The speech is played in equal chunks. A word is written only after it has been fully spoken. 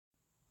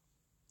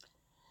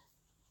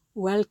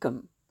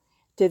Welcome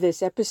to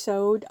this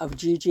episode of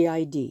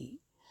GGID.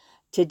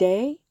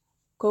 Today,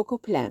 cocoa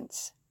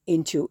plants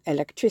into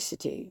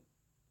electricity.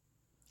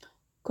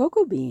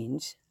 Cocoa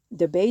beans,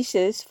 the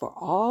basis for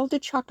all the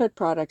chocolate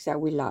products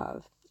that we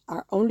love,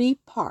 are only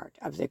part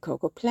of the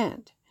cocoa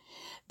plant.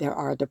 There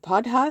are the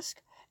pod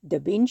husk, the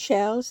bean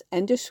shells,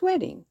 and the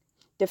sweating,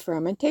 the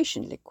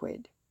fermentation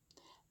liquid.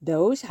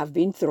 Those have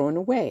been thrown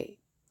away.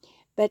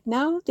 But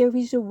now there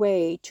is a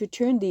way to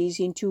turn these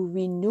into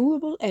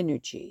renewable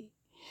energy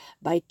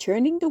by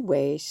turning the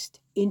waste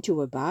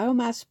into a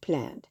biomass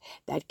plant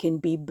that can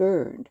be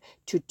burned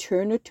to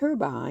turn a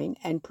turbine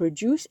and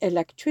produce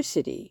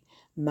electricity,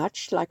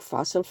 much like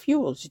fossil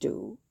fuels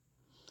do.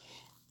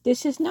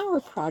 This is now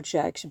a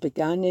project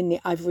begun in the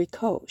Ivory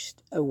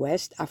Coast, a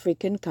West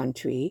African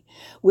country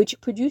which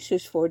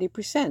produces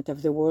 40%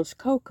 of the world's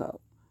cocoa.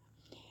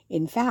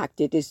 In fact,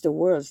 it is the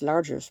world's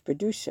largest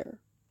producer.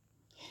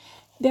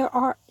 There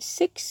are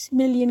 6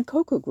 million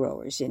cocoa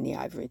growers in the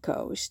Ivory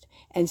Coast,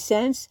 and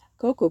since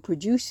cocoa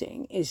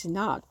producing is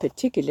not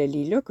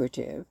particularly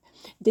lucrative,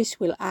 this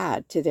will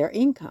add to their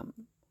income.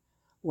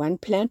 One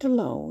plant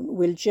alone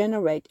will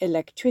generate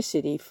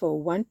electricity for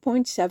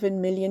 1.7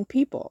 million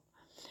people,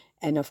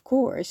 and of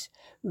course,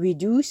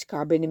 reduce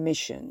carbon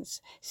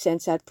emissions,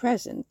 since at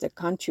present the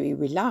country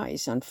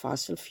relies on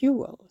fossil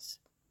fuels.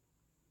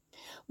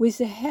 With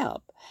the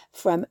help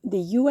from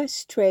the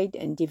U.S. Trade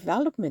and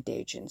Development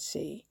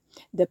Agency,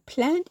 the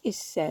plant is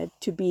said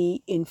to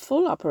be in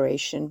full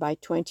operation by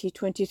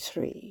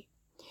 2023.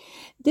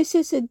 This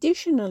is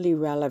additionally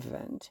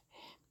relevant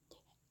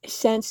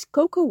since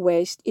cocoa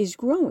waste is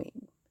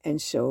growing,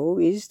 and so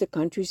is the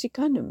country's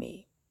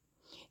economy.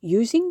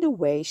 Using the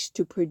waste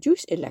to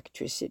produce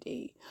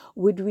electricity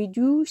would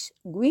reduce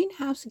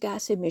greenhouse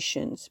gas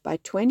emissions by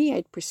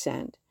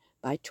 28%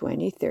 by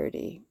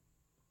 2030.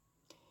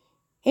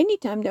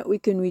 Anytime that we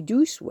can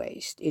reduce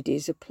waste, it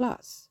is a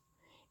plus.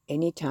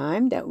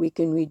 Anytime that we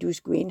can reduce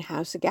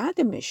greenhouse gas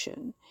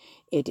emission,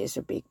 it is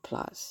a big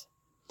plus.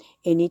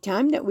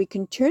 Anytime that we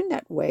can turn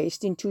that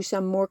waste into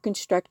some more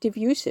constructive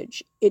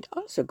usage, it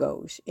also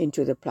goes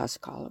into the plus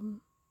column.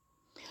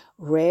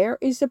 Rare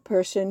is the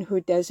person who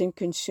doesn't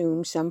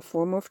consume some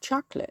form of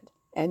chocolate,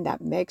 and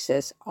that makes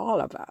us, all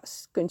of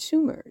us,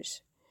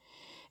 consumers.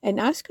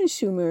 And as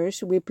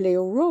consumers, we play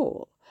a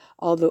role,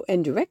 although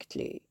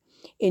indirectly,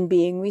 in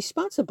being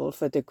responsible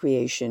for the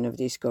creation of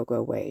this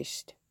cocoa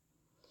waste.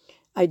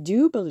 I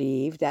do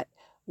believe that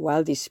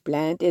while this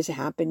plant is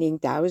happening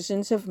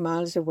thousands of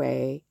miles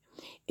away,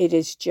 it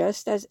is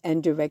just as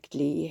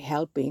indirectly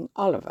helping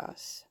all of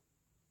us.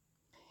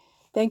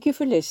 Thank you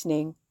for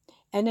listening,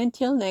 and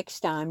until next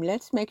time,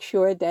 let's make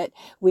sure that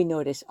we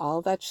notice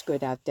all that's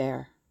good out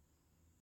there.